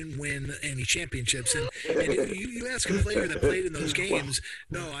because they didn't win any championships. And you ask a player that played in those games,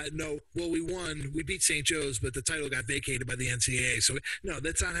 we won, we beat St. Joe's, but the title got vacated by the NCAA. So no,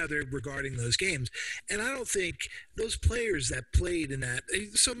 that's not how they're regarding those games. And I don't think those players that played in that,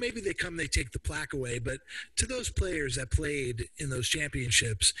 so maybe they take the plaque away, but to those players that played in those championships,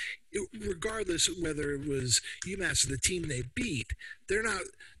 championships, regardless of whether it was UMass or the team they beat. They're not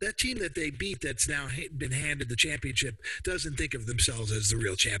that team that they beat that's now been handed the championship doesn't think of themselves as the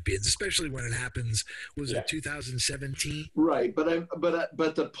real champions, especially when it happens. Was it 2017? Right, but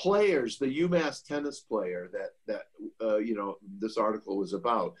the players, the UMass tennis player that this article was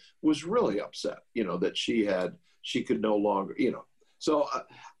about, was really upset. That she could no longer. So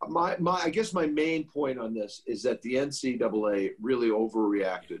I guess my main point on this is that the NCAA really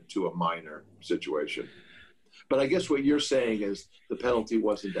overreacted to a minor situation. But I guess what you're saying is the penalty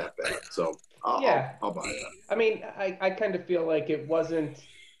wasn't that bad. So I'll buy that. I mean, I kind of feel like it wasn't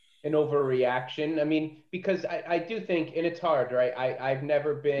an overreaction. I mean, because I do think, and it's hard, right? I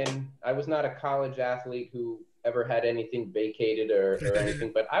was not a college athlete who ever had anything vacated or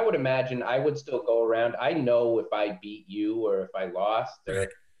anything, but I would imagine I would still go around. I know if I beat you or if I lost, or,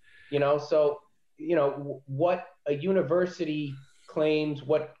 what a university claims,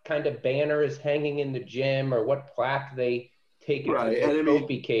 what kind of banner is hanging in the gym or what plaque they take in the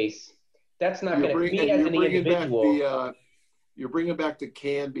trophy case. That's not going to, me as an individual. You're bringing back the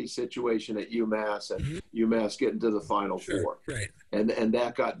Canby situation at UMass and UMass getting to the Final Four. Right. And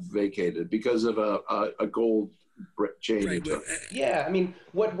that got vacated because of a gold chain. Right. I mean,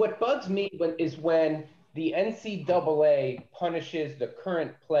 what bugs me is when the NCAA punishes the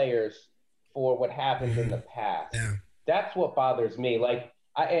current players for what happened in the past. Yeah. That's what bothers me. Like,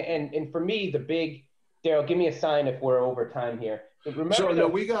 and for me, the big, Daryl, give me a sign if we're over time here. Remember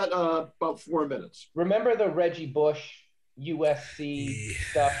we got about 4 minutes. Remember the Reggie Bush USC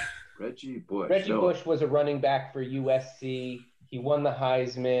stuff? Reggie Bush. Bush was a running back for USC. He won the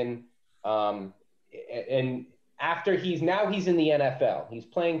Heisman. And after he's in the NFL. He's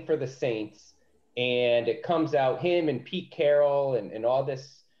playing for the Saints. And it comes out, him and Pete Carroll and all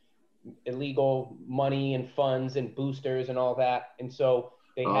this illegal money and funds and boosters and all that. And so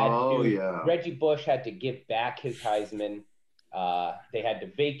they had Reggie Bush had to give back his Heisman. They had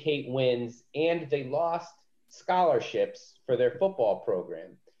to vacate wins, and they lost scholarships for their football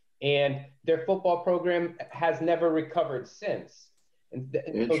program. And their football program has never recovered since. And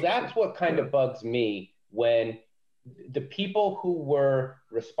so that's what kind of bugs me, when the people who were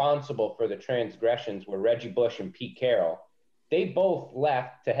responsible for the transgressions were Reggie Bush and Pete Carroll. They both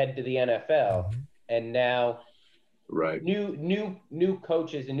left to head to the NFL, and now new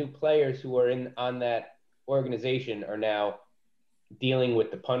coaches and new players who are on that organization are now dealing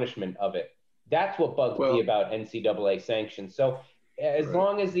with the punishment of it. That's what bugs me about NCAA sanctions. So as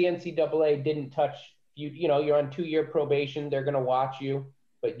long as the NCAA didn't touch you're on 2-year probation, they're going to watch you,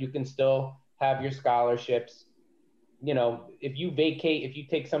 but you can still have your scholarships. If you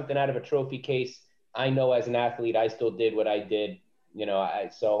take something out of a trophy case, I know as an athlete, I still did what I did,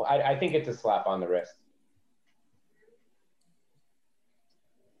 so I think it's a slap on the wrist.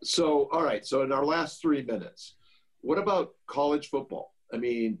 So, all right. So in our last 3 minutes, what about college football? I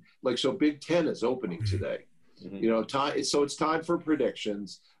mean, so Big Ten is opening today, so it's time for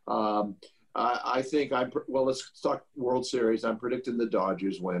predictions. I think let's talk World Series. I'm predicting the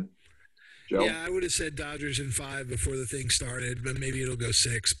Dodgers win. Joe? Yeah, I would have said Dodgers in 5 before the thing started, but maybe it'll go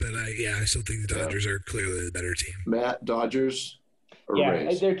 6. But I still think the Dodgers are clearly the better team. Matt, Dodgers or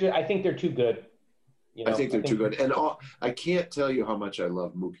Rays? I think they're too good. I think they're too good. And I can't tell you how much I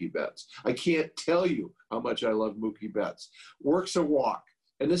love Mookie Betts. I can't tell you how much I love Mookie Betts. Works a walk.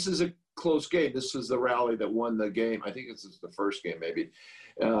 And this is a close game. This was the rally that won the game. I think this is the first game maybe.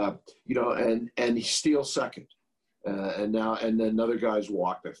 And he steals second. And then other guys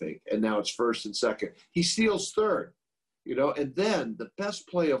walked, I think. And now it's first and second. He steals third, and then the best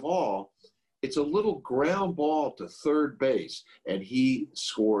play of all, it's a little ground ball to third base, and he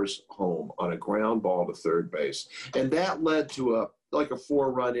scores home on a ground ball to third base. And that led to a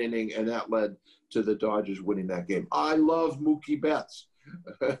 4-run inning, and that led to the Dodgers winning that game. I love Mookie Betts.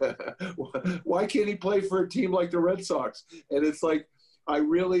 Why can't he play for a team like the Red Sox? And it's like, I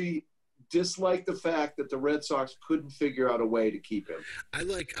really dislike the fact that the Red Sox couldn't figure out a way to keep him.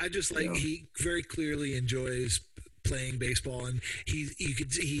 He very clearly enjoys playing baseball, and he's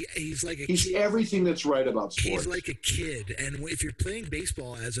like a he's kid. Everything that's right about sports. He's like a kid, and if you're playing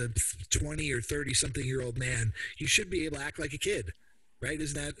baseball as a 20 or 30 something year old man, you should be able to act like a kid, right?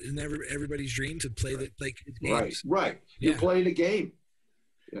 Isn't everybody's dream to play games? Right. You're playing a game.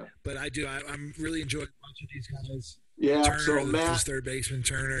 Yeah. But I'm really enjoying watching these guys. Yeah, Turner, so Matt, his third baseman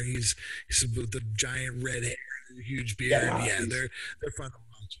Turner, he's with the giant red hair, the huge beard. They're fun to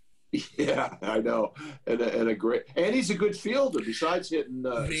watch. Yeah, I know, and he's a good fielder. Besides hitting,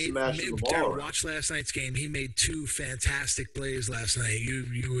 smashing the ball. Watch last night's game. He made 2 fantastic plays last night. You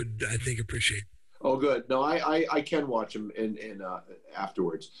would, I think, appreciate. Oh, good. No, I can watch them in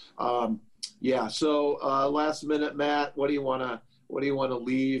afterwards. Yeah. So last minute, Matt, what do you want to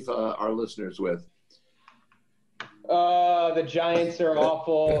leave our listeners with? The Giants are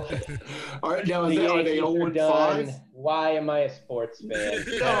awful. Are they 0-5? Why am I a sports fan?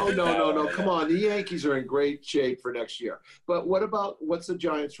 No. Come on. The Yankees are in great shape for next year. But what's the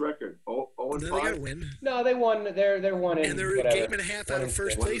Giants' record? 0-5? No, they got to win. No, they won. They're one in. And they're a game and a half out of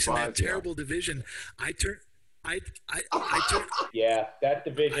first place in that terrible division. Yeah, that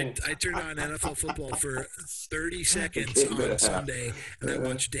division. I turned on NFL football for 30 seconds on Sunday, and I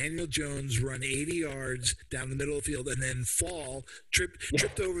watched Daniel Jones run 80 yards down the middle of the field and then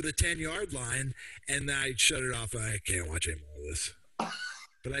tripped over the 10-yard line, and I shut it off. I can't watch any more of this.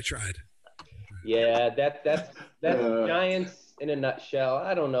 But I tried. Yeah, that's Giants in a nutshell.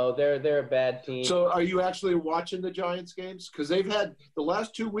 I don't know. They're a bad team. So are you actually watching the Giants games? Because they've had the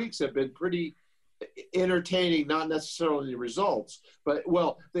last 2 weeks have been pretty entertaining, not necessarily the results, but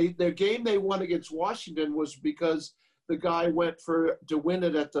their game they won against Washington was because the guy went to win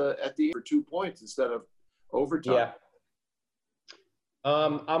it at the for 2 points instead of overtime. Yeah.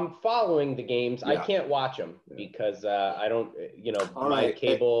 I'm following the games. Yeah. I can't watch them because I don't, my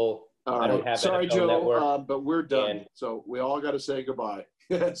cable. I don't have Sorry, NFL Joe, Network, but we're done. So we all got to say goodbye.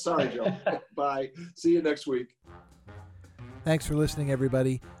 Sorry, Joe. Bye. See you next week. Thanks for listening,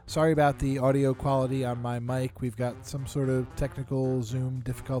 everybody. Sorry about the audio quality on my mic. We've got some sort of technical Zoom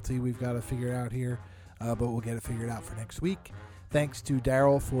difficulty we've got to figure out here, but we'll get it figured out for next week. Thanks to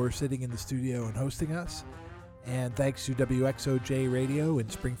Daryl for sitting in the studio and hosting us. And thanks to WXOJ Radio in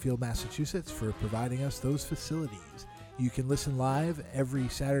Springfield, Massachusetts for providing us those facilities. You can listen live every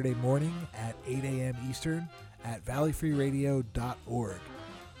Saturday morning at 8 a.m. Eastern at valleyfreeradio.org.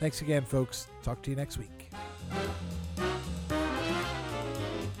 Thanks again, folks. Talk to you next week.